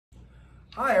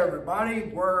Hi everybody,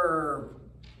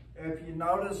 if you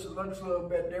notice, it looks a little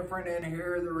bit different in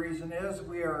here. The reason is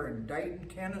we are in Dayton,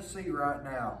 Tennessee right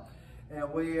now. And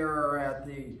we are at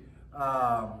the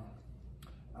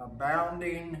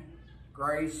Abounding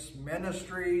Grace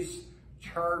Ministries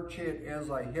Church. It is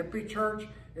a hippie church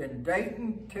in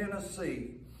Dayton,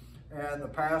 Tennessee. And the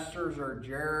pastors are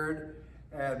Jared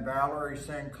and Valerie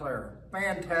Sinclair.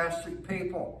 Fantastic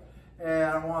people. And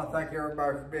I want to thank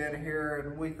everybody for being here.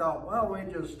 And we thought, well, we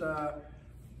just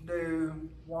do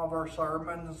one of our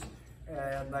sermons,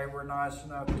 and they were nice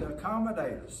enough to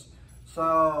accommodate us.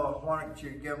 So why don't you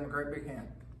give them a great big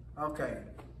hand? Okay,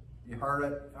 you heard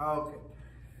it? Okay.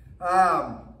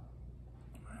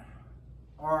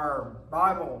 Our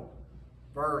Bible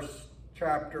verse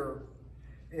chapter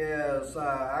is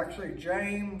actually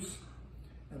James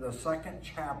in the 2nd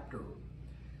chapter.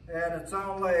 And it's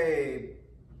only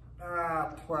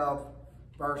 12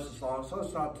 verses long, so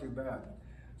it's not too bad.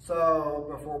 So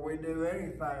before we do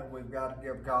anything, we've got to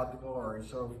give God the glory.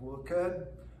 So if we could,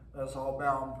 let's all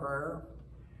bow in prayer.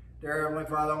 Dear Heavenly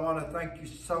Father, I want to thank you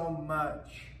so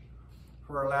much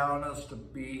for allowing us to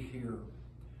be here,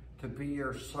 to be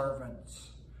your servants,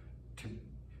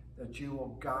 that you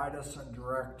will guide us and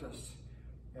direct us,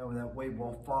 and that we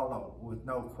will follow with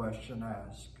no question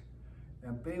asked.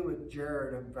 And be with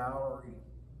Jared and Valerie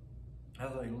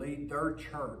as they lead their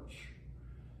church,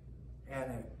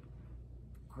 and it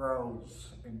grows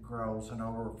and grows and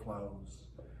overflows.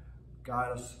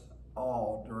 Guide us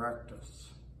all, direct us.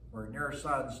 We're in your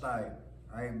son's name.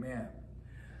 Amen.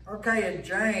 Okay, in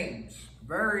James,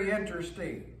 very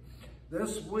interesting.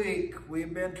 This week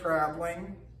we've been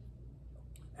traveling,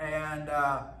 and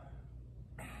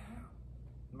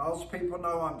most people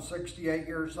know I'm 68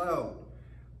 years old.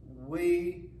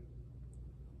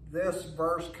 This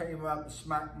verse came up and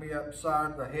smacked me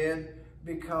upside the head,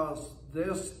 because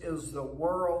this is the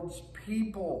world's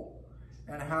people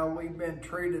and how we've been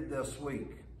treated this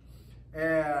week.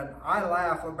 And I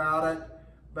laugh about it,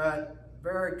 but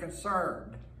very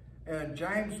concerned. And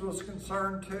James was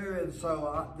concerned too, and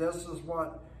so this is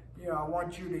what I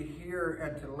want you to hear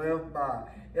and to live by.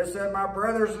 It said, my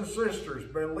brothers and sisters,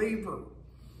 believers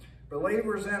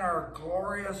in our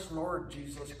glorious Lord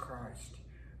Jesus Christ,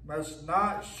 must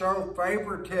not show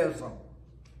favoritism.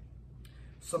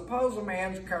 Suppose a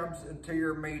man comes into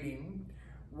your meeting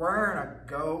wearing a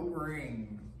gold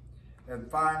ring and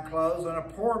fine clothes, and a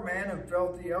poor man in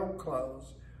filthy old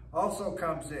clothes also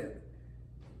comes in.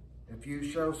 If you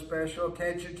show special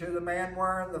attention to the man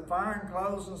wearing the fine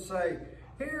clothes and say,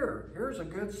 here's a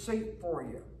good seat for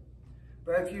you.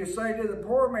 But if you say to the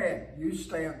poor man, you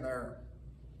stand there,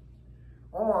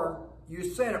 or you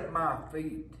sit at my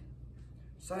feet,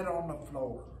 sit on the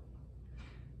floor.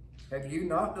 Have you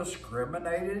not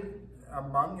discriminated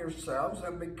among yourselves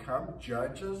and become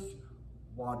judges?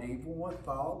 What evil with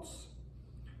thoughts?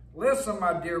 Listen,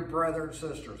 my dear brothers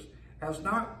and sisters, has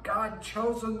not God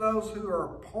chosen those who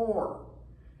are poor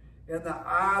in the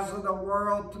eyes of the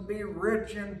world to be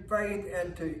rich in faith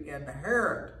and to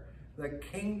inherit the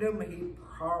kingdom he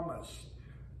promised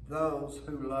those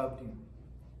who loved him?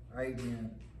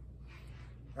 Amen.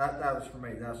 That was for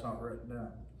me. That's not written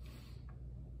down.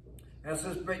 And it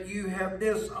says, but you have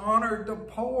dishonored the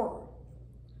poor.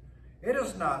 It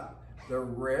is not the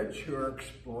rich who are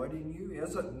exploiting you.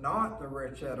 Is it not the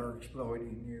rich that are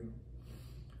exploiting you?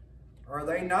 Are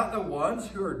they not the ones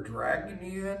who are dragging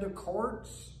you into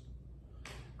courts?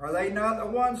 Are they not the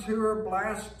ones who are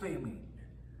blaspheming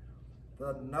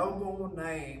the noble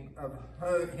name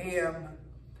of him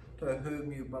to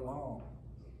whom you belong?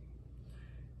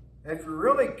 If you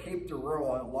really keep the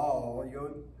rule of law,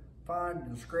 you'll find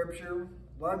in Scripture,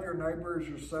 love your neighbor as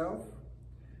yourself.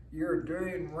 You're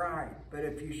doing right. But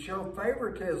if you show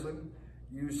favoritism,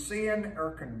 you sin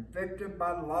or convicted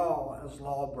by law as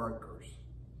lawbreakers.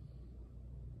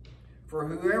 For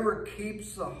whoever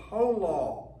keeps the whole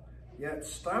law, yet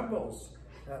stumbles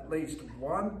at least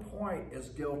one point, is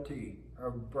guilty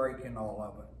of breaking all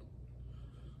of it.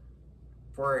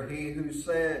 For he who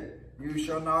said, you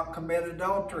shall not commit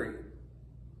adultery,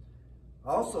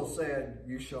 also said,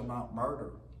 you shall not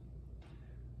murder.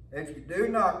 If you do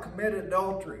not commit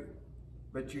adultery,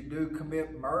 but you do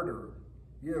commit murder,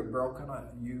 you've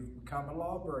become a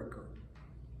lawbreaker.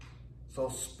 So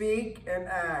speak and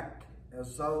act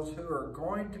as those who are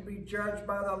going to be judged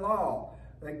by the law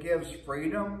that gives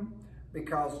freedom,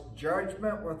 because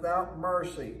judgment without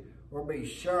mercy will be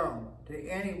shown to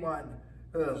anyone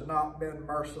who has not been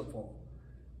merciful.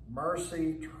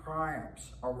 Mercy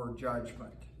triumphs over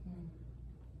judgment.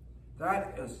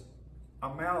 That is a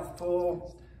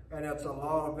mouthful, and it's a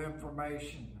lot of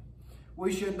information.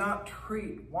 We should not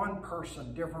treat one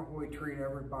person different than we treat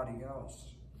everybody else.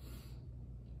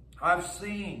 I've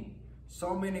seen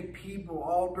so many people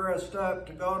all dressed up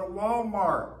to go to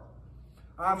Walmart.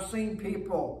 I've seen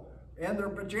people in their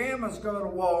pajamas go to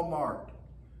Walmart.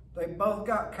 They both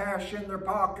got cash in their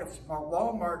pockets, but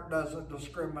Walmart doesn't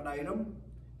discriminate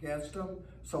against them,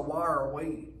 so why are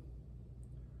we?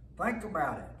 Think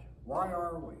about it. Why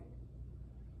are we?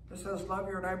 It says, love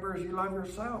your neighbor as you love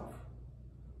yourself.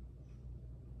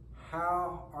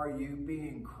 How are you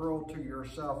being cruel to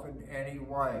yourself in any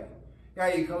way?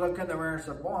 Yeah, you can look in the mirror and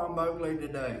say, boy, I'm ugly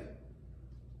today.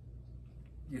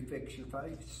 You fix your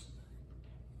face.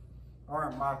 Or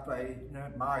in my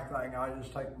thing, I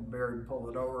just take my beard and pull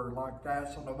it over like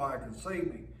that so nobody can see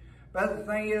me. But the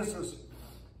thing is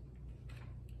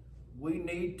we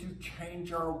need to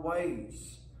change our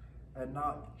ways and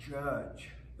not judge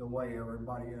the way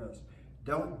everybody is.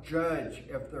 Don't judge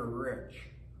if they're rich.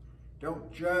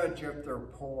 Don't judge if they're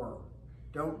poor.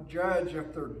 Don't judge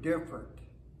if they're different.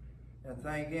 And the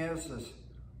thing is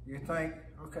you think,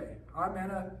 okay, I'm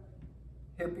in a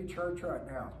hippie church right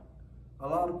now. A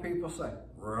lot of people say,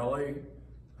 really?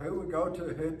 Who would go to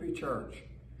a hippie church?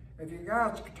 If you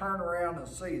guys could turn around and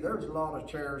see, there's a lot of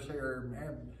chairs here,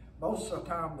 and most of the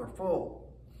time they're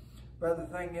full. But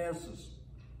the thing is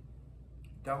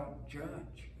don't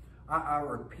judge. I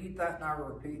repeat that and I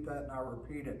repeat that and I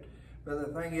repeat it. But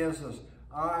the thing is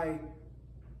I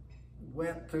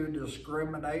went through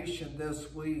discrimination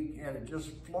this week and it just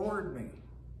floored me.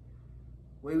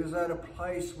 We was at a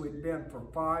place we'd been for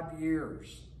 5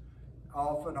 years,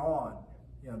 off and on,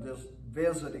 just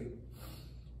visiting.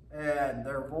 And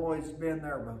they've always been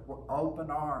there with open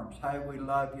arms. Hey, we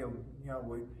love you.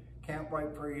 We can't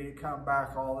wait for you to come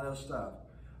back, all this stuff.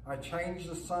 I changed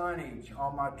the signage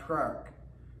on my truck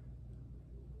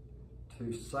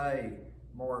to say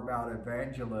more about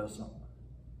evangelism.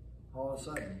 All of a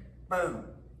sudden, boom,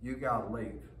 you gotta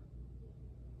leave.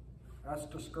 That's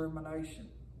discrimination.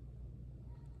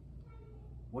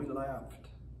 We left.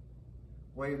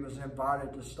 We was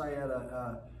invited to stay at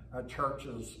a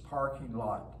church's parking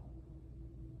lot.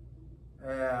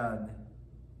 And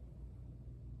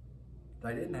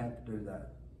they didn't have to do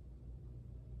that.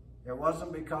 It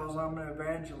wasn't because I'm an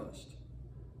evangelist.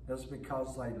 It's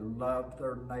because they love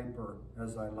their neighbor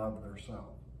as they love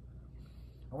themselves.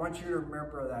 I want you to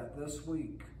remember that this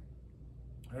week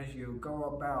as you go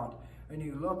about and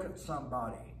you look at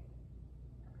somebody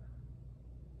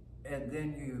and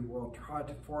then you will try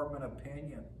to form an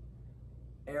opinion.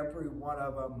 Every one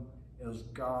of them is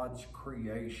God's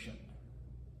creation.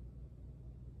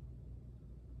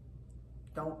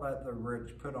 Don't let the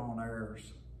rich put on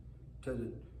airs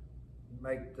to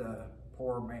make the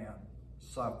poor man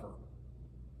suffer.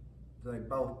 They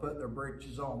both put their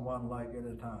breeches on one leg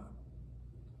at a time.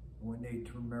 We need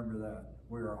to remember that.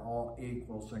 We are all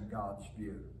equals in God's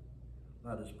view.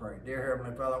 Let us pray. Dear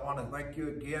Heavenly Father, I want to thank you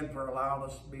again for allowing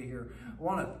us to be here. I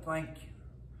want to thank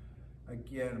you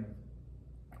again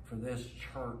for this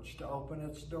church to open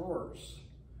its doors,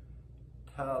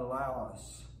 to allow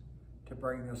us to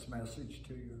bring this message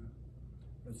to you.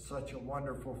 It's such a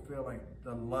wonderful feeling,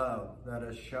 the love that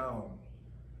is shown.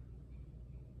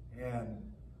 And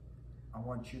I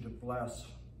want you to bless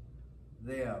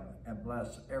them and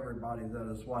bless everybody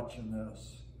that is watching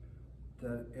this,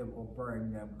 that it will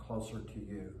bring them closer to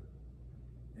you.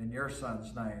 In your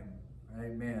Son's name,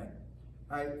 amen.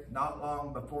 Hey, not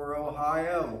long before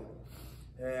Ohio,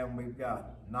 and we've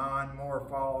got 9 more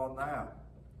following that.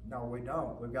 No, we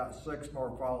don't. We've got 6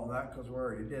 more following that because we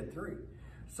already did 3.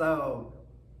 So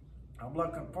I'm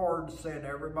looking forward to seeing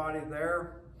everybody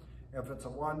there. If it's a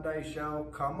one-day show,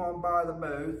 come on by the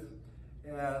booth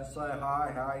and say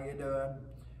hi, how you doing?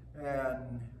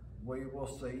 And we will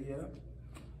see you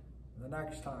the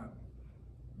next time.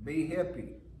 Be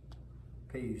hippie.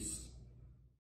 Peace.